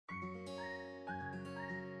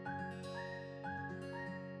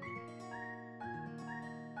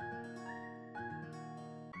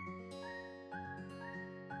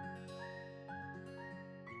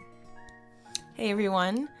Hey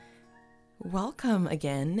everyone, welcome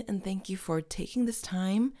again, and thank you for taking this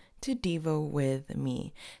time to Devo with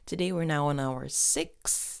me. Today we're now on our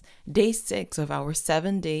day six of our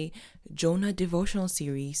 7-day Jonah devotional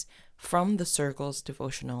series from the Circles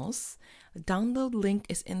Devotionals. The download link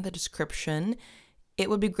is in the description. It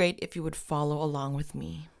would be great if you would follow along with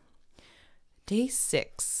me. Day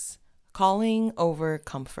 6, Calling Over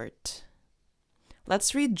Comfort.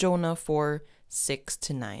 Let's read Jonah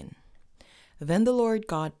 4:6-9. Then the Lord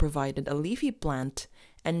God provided a leafy plant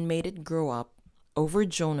and made it grow up over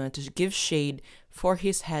Jonah to give shade for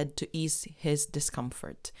his head to ease his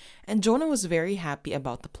discomfort. And Jonah was very happy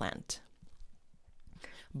about the plant.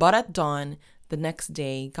 But at dawn, the next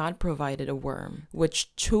day, God provided a worm,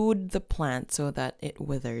 which chewed the plant so that it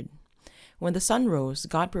withered. When the sun rose,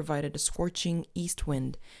 God provided a scorching east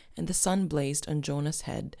wind, and the sun blazed on Jonah's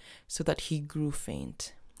head so that he grew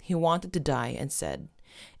faint. He wanted to die and said,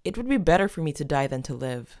 "It would be better for me to die than to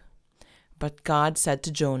live." But God said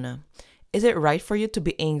to Jonah, "Is it right for you to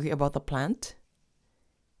be angry about the plant?"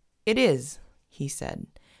 "It is," he said,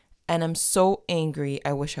 "and I'm so angry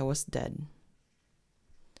I wish I was dead."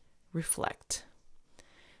 Reflect.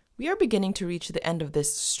 We are beginning to reach the end of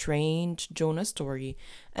this strange Jonah story,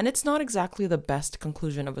 and it's not exactly the best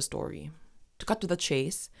conclusion of a story. To cut to the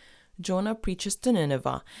chase, Jonah preaches to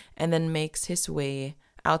Nineveh and then makes his way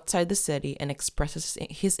outside the city and expresses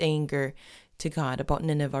his anger to God about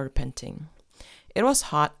Nineveh repenting. It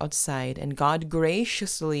was hot outside, and God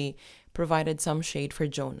graciously provided some shade for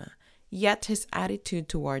Jonah, yet his attitude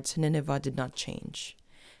towards Nineveh did not change.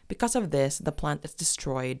 Because of this, the plant is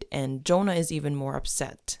destroyed, and Jonah is even more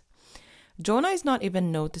upset. Jonah is not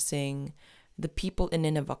even noticing the people in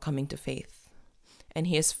Nineveh coming to faith, and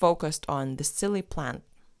he is focused on the silly plant.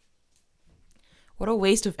 What a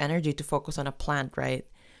waste of energy to focus on a plant, right?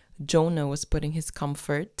 Jonah was putting his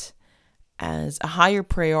comfort as a higher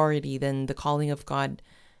priority than the calling of God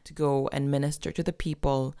to go and minister to the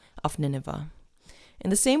people of Nineveh.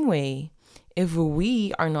 In the same way, if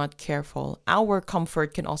we are not careful, our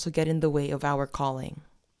comfort can also get in the way of our calling.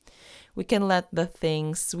 We can let the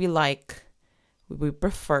things we like, we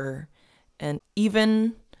prefer, and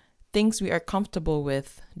even things we are comfortable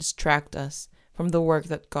with distract us from the work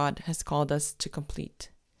that God has called us to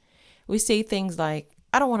complete. We say things like,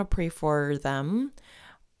 "I don't want to pray for them,"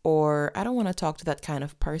 or "I don't want to talk to that kind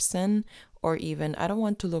of person," or even, "I don't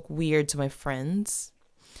want to look weird to my friends."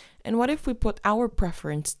 And what if we put our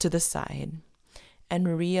preference to the side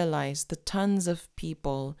and realize the tons of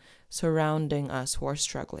people surrounding us who are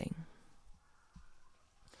struggling?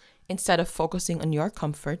 Instead of focusing on your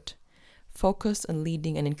comfort, focus on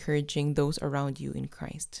leading and encouraging those around you in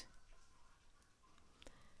Christ.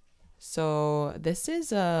 So this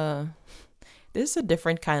is a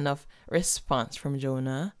different kind of response from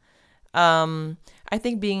Jonah. I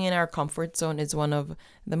think being in our comfort zone is one of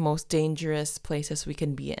the most dangerous places we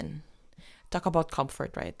can be in. Talk about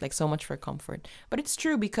comfort, right? Like, so much for comfort. But it's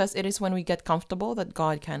true, because it is when we get comfortable that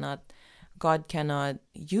God cannot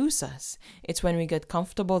use us. It's when we get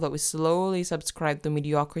comfortable that we slowly subscribe to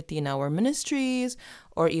mediocrity in our ministries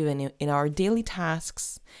or even in our daily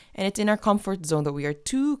tasks. And it's in our comfort zone that we are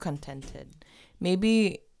too contented.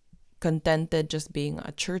 Maybe contented just being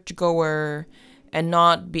a churchgoer and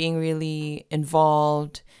not being really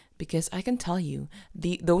involved, because I can tell you,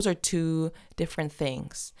 those are two different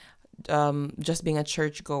things. Just being a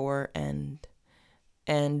churchgoer and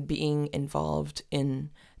being involved in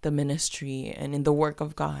the ministry and in the work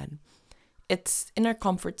of God. It's in our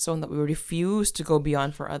comfort zone that we refuse to go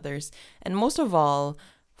beyond for others, and most of all,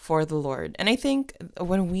 for the Lord. And I think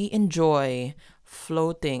when we enjoy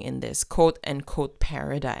floating in this quote unquote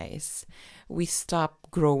paradise, we stop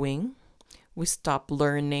growing, we stop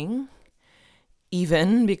learning,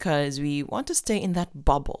 even because we want to stay in that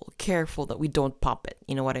bubble, careful that we don't pop it.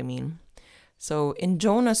 You know what I mean? So in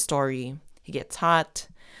Jonah's story, he gets hot,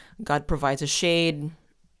 God provides a shade,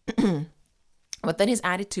 but then his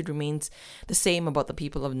attitude remains the same about the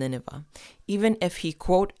people of Nineveh. Even if he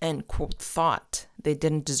quote unquote thought they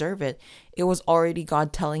didn't deserve it, it was already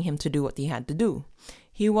God telling him to do what he had to do.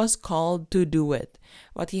 He was called to do it,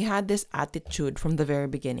 but he had this attitude from the very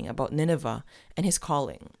beginning about Nineveh and his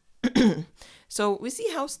calling. So we see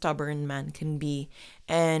how stubborn man can be,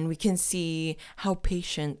 and we can see how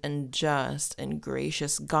patient and just and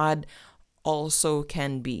gracious God also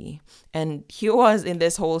can be. And he was in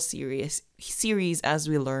this whole series as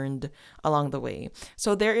we learned along the way.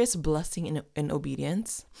 So there is blessing in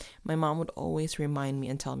obedience. My mom would always remind me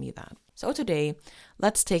and tell me that. So today,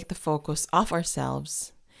 let's take the focus off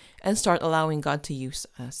ourselves and start allowing God to use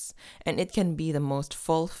us. And it can be the most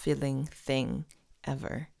fulfilling thing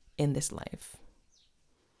ever in this life.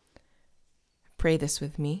 Pray this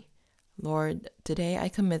with me. Lord, today I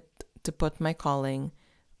commit to put my calling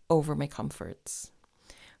over my comforts.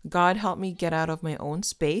 God, help me get out of my own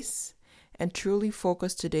space and truly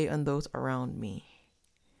focus today on those around me.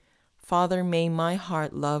 Father, may my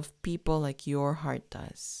heart love people like your heart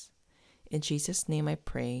does. In Jesus' name I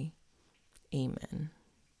pray. Amen.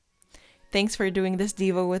 Thanks for doing this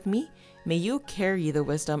Devo with me. May you carry the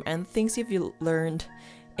wisdom and things you've learned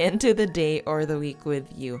into the day or the week with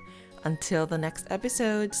you. Until the next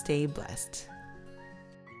episode, stay blessed.